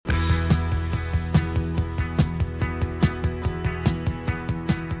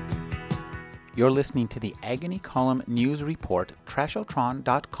You're listening to the Agony Column News Report,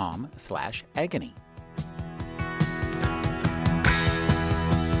 trashotron.com/agony.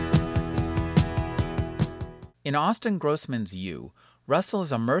 In Austin Grossman's You, Russell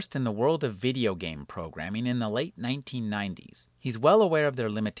is immersed in the world of video game programming in the late 1990s. He's well aware of their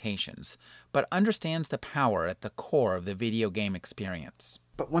limitations, but understands the power at the core of the video game experience.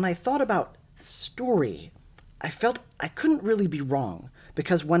 But when I thought about story, I felt I couldn't really be wrong,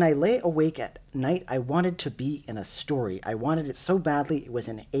 because when I lay awake at night, I wanted to be in a story. I wanted it so badly it was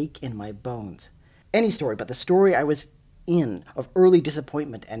an ache in my bones. Any story, but the story I was in, of early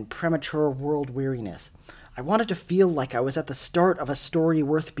disappointment and premature world weariness. I wanted to feel like I was at the start of a story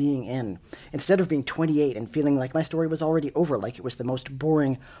worth being in, instead of being 28 and feeling like my story was already over, like it was the most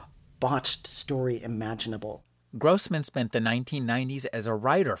boring, botched story imaginable. Grossman spent the 1990s as a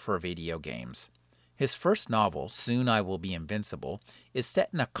writer for video games. His first novel, Soon I Will Be Invincible, is set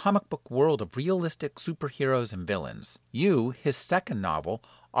in a comic book world of realistic superheroes and villains. You, his second novel,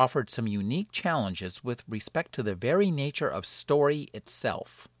 offered some unique challenges with respect to the very nature of story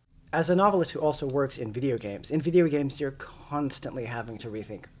itself. As a novelist who also works in video games you're constantly having to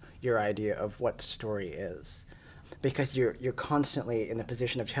rethink your idea of what story is. Because you're constantly in the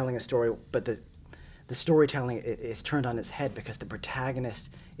position of telling a story, but the storytelling is turned on its head because the protagonist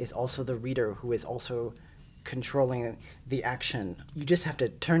is also the reader who is also controlling the action. You just have to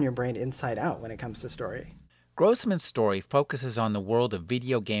turn your brain inside out when it comes to story. Grossman's story focuses on the world of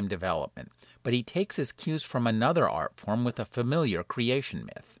video game development, but he takes his cues from another art form with a familiar creation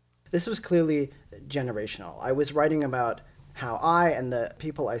myth. This was clearly generational. I was writing about how I and the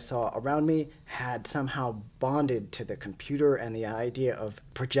people I saw around me had somehow bonded to the computer and the idea of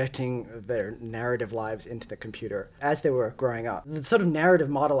projecting their narrative lives into the computer as they were growing up. The sort of narrative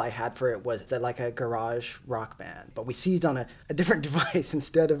model I had for it was that like a garage rock band, but we seized on a different device.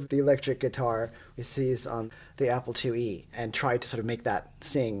 Instead of the electric guitar, we seized on the Apple IIe and tried to sort of make that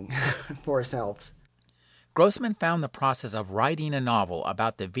sing for ourselves. Grossman found the process of writing a novel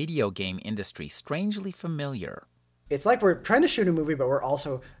about the video game industry strangely familiar. It's like we're trying to shoot a movie, but we're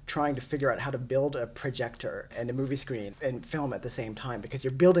also trying to figure out how to build a projector and a movie screen and film at the same time, because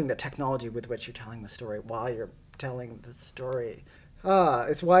you're building the technology with which you're telling the story while you're telling the story.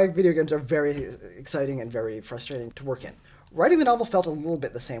 It's why video games are very exciting and very frustrating to work in. Writing the novel felt a little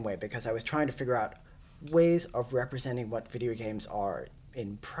bit the same way, because I was trying to figure out ways of representing what video games are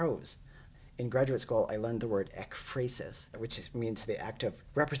in prose. In graduate school, I learned the word ekphrasis, which means the act of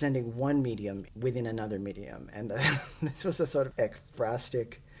representing one medium within another medium. And this was a sort of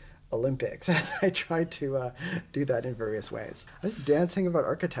ekphrastic Olympics as I tried to do that in various ways. I was dancing about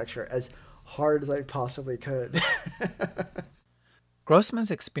architecture as hard as I possibly could.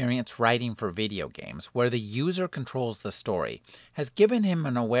 Grossman's experience writing for video games, where the user controls the story, has given him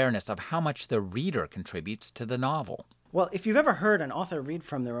an awareness of how much the reader contributes to the novel. Well, if you've ever heard an author read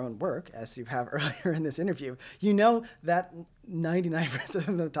from their own work, as you have earlier in this interview, you know that 99%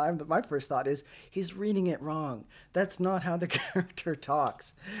 of the time that my first thought is, he's reading it wrong. That's not how the character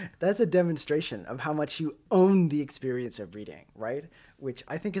talks. That's a demonstration of how much you own the experience of reading, right? Which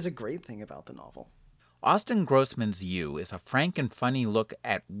I think is a great thing about the novel. Austin Grossman's You is a frank and funny look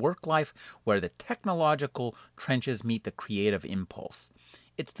at work life where the technological trenches meet the creative impulse.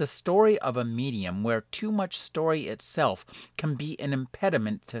 It's the story of a medium where too much story itself can be an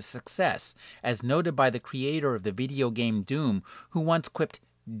impediment to success, as noted by the creator of the video game Doom, who once quipped,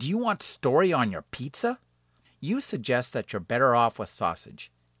 "Do you want story on your pizza?" You suggest that you're better off with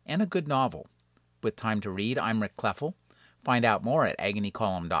sausage and a good novel. With time to read, I'm Rick Kleffel. Find out more at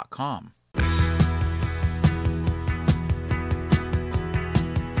agonycolumn.com.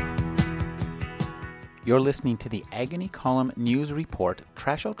 You're listening to the Agony Column News Report,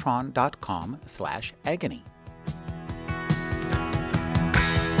 trashotron.com/agony.